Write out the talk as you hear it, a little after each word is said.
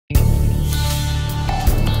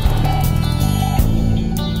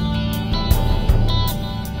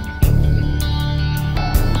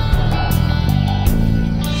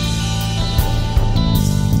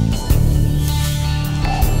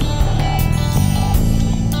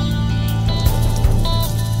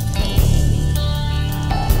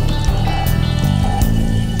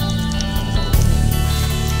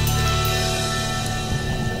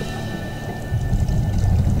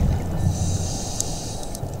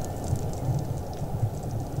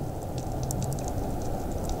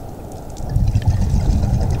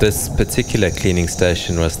This particular cleaning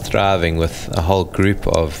station was thriving with a whole group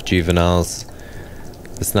of juveniles.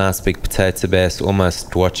 This nice big potato bass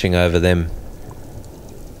almost watching over them.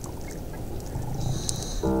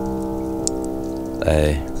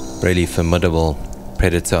 A really formidable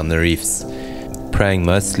predator on the reefs, preying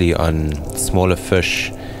mostly on smaller fish.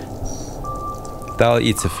 They'll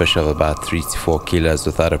eat a fish of about 3 to 4 kilos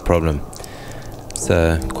without a problem.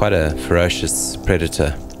 So quite a ferocious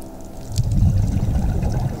predator.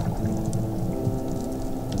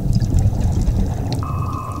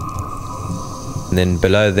 And then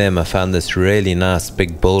below them I found this really nice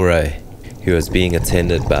big bull ray who was being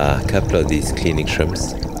attended by a couple of these cleaning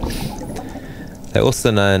shrimps. They're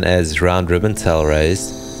also known as round ribbon-tail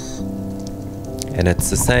rays, and it's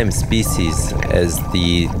the same species as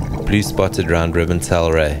the blue-spotted round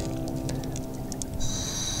ribbon-tail ray.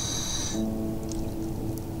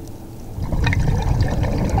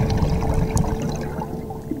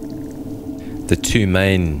 The two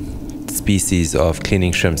main species of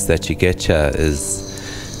cleaning shrimps that you get here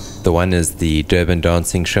is, the one is the Durban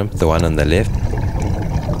dancing shrimp, the one on the left,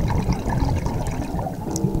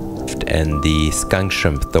 and the skunk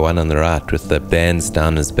shrimp, the one on the right with the bands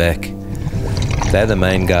down his back. They're the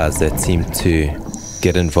main guys that seem to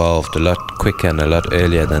get involved a lot quicker and a lot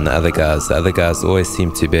earlier than the other guys. The other guys always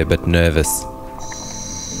seem to be a bit nervous.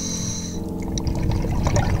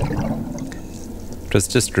 It was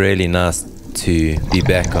just really nice to be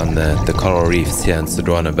back on the coral reefs here in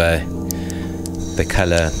Sodwana Bay. The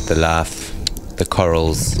colour, the life, the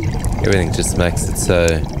corals, everything just makes it so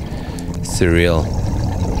surreal.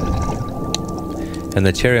 And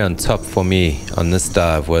the cherry on top for me on this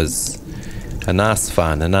dive was a nice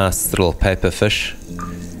find, a nice little paper fish.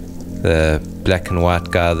 The black and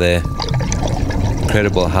white guy there.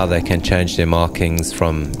 Incredible how they can change their markings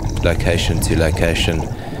from location to location.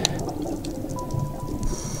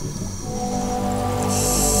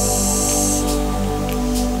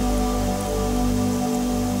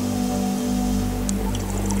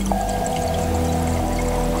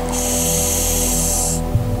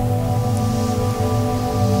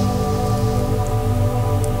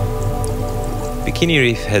 Bikini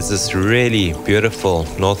Reef has this really beautiful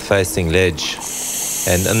north-facing ledge,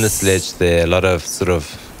 and in this ledge there are a lot of sort of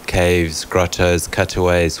caves, grottos,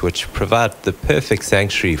 cutaways which provide the perfect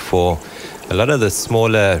sanctuary for a lot of the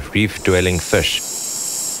smaller reef-dwelling fish.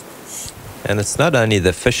 And it's not only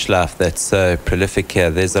the fish life that's so prolific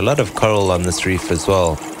here, there's a lot of coral on this reef as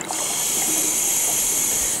well.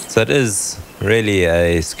 So it is really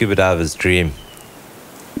a scuba diver's dream.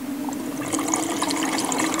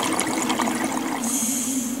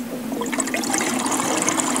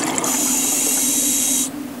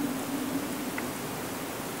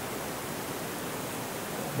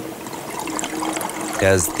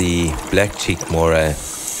 Here's the black-cheeked moray,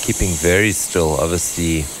 keeping very still,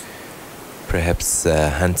 obviously perhaps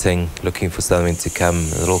hunting, looking for something to come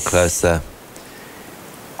a little closer.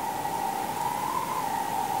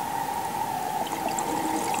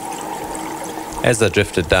 As I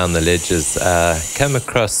drifted down the ledges, I came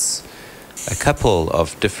across a couple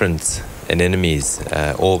of different anemones,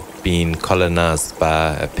 all being colonized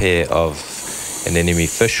by a pair of anemone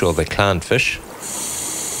fish, or the clownfish.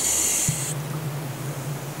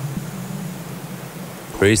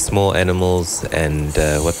 Very small animals, and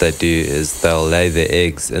what they do is they'll lay their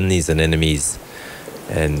eggs in these anemones,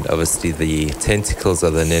 and obviously the tentacles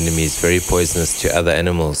of the anemones very poisonous to other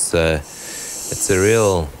animals, so it's a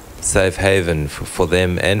real safe haven for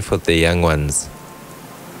them and for their young ones.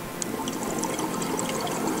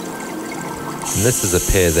 And this is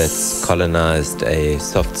a pair that's colonized a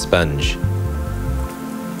soft sponge.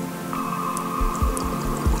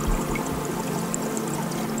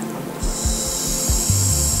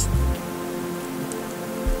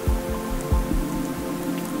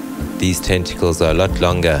 These tentacles are a lot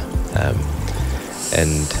longer,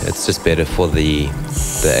 and it's just better for the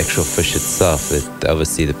actual fish itself.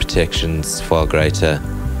 Obviously the protection's far greater.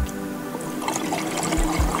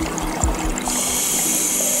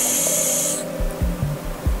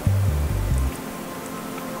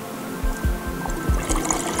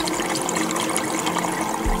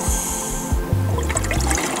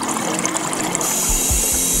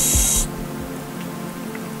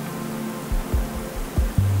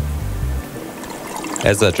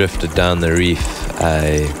 As I drifted down the reef,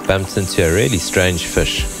 I bumped into a really strange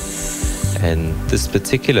fish, and this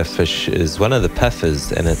particular fish is one of the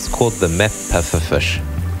puffers, and it's called the map puffer fish,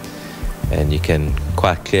 and you can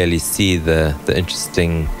quite clearly see the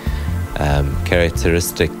interesting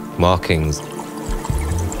characteristic markings.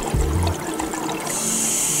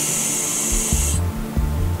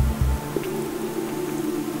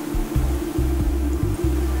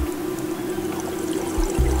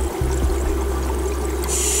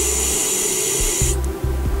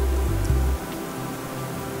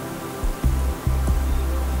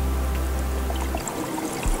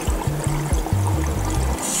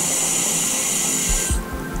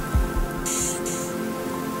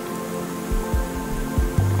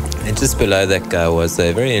 Just below that guy was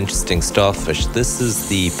a very interesting starfish. This is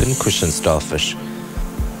the pincushion starfish.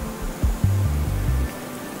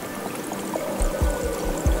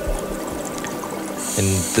 And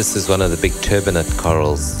this is one of the big turbinate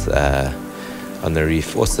corals on the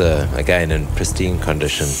reef. Also, again, in pristine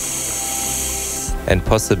condition. And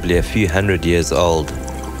possibly a few hundred years old.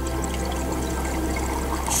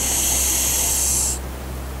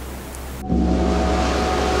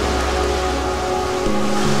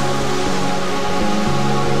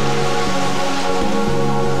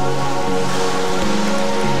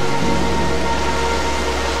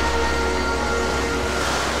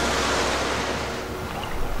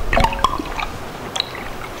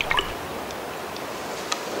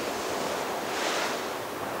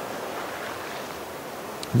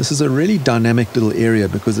 This is a really dynamic little area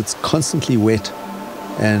because it's constantly wet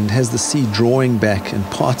and has the sea drawing back, and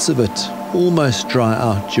parts of it almost dry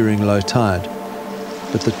out during low tide.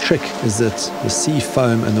 But the trick is that the sea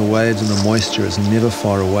foam and the waves and the moisture is never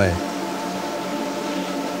far away.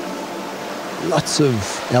 Lots of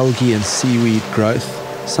algae and seaweed growth,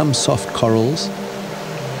 some soft corals,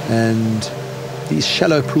 and these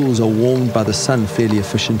shallow pools are warmed by the sun fairly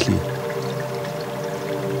efficiently.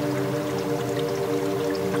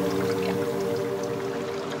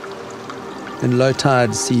 And low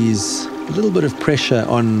tide sees a little bit of pressure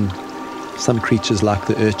on some creatures like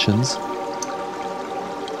the urchins.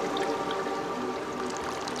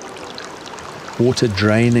 Water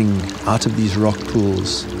draining out of these rock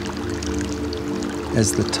pools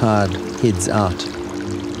as the tide heads out.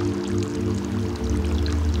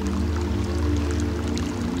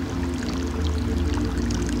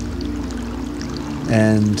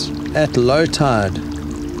 And at low tide,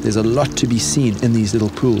 there's a lot to be seen in these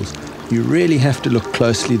little pools. You really have to look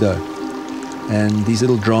closely though, and these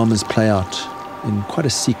little dramas play out in quite a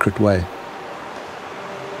secret way.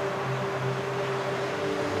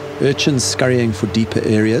 Urchins scurrying for deeper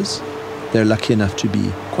areas. They're lucky enough to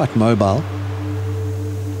be quite mobile.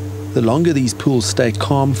 The longer these pools stay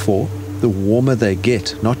calm for, the warmer they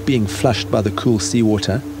get, not being flushed by the cool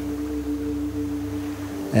seawater.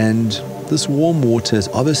 And this warm water is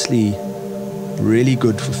obviously really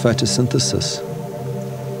good for photosynthesis.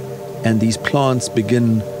 And these plants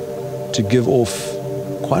begin to give off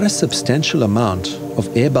quite a substantial amount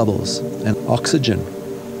of air bubbles and oxygen,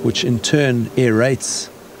 which in turn aerates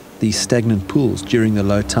these stagnant pools during the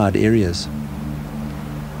low tide areas.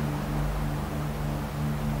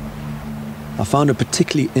 I found a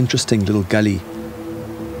particularly interesting little gully,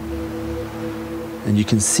 and you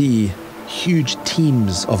can see huge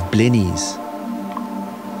teams of blennies.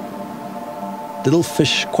 Little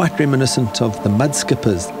fish quite reminiscent of the mud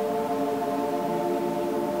skippers.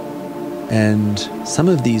 And some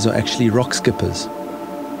of these are actually rock skippers.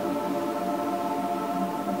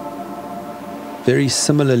 Very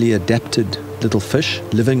similarly adapted little fish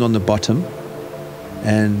living on the bottom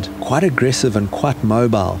and quite aggressive and quite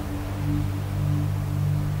mobile.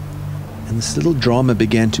 And this little drama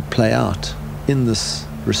began to play out in this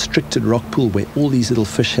restricted rock pool where all these little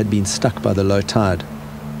fish had been stuck by the low tide.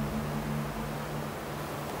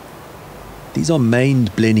 These are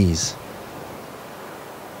maned blennies.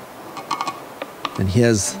 And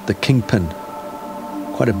here's the kingpin,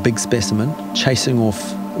 quite a big specimen, chasing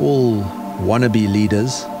off all wannabe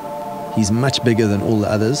leaders. He's much bigger than all the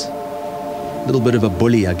others. A little bit of a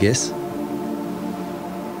bully, I guess.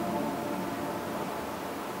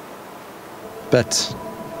 But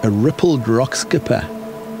a rippled rock skipper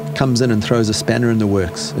comes in and throws a spanner in the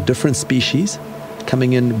works. A different species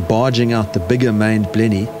coming in, barging out the bigger maned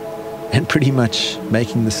blenny and pretty much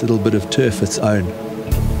making this little bit of turf its own.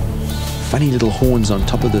 Funny little horns on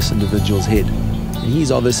top of this individual's head. And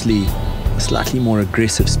he's obviously a slightly more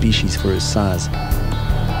aggressive species for his size.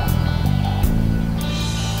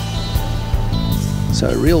 So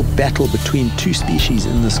a real battle between two species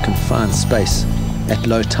in this confined space at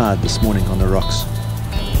low tide this morning on the rocks.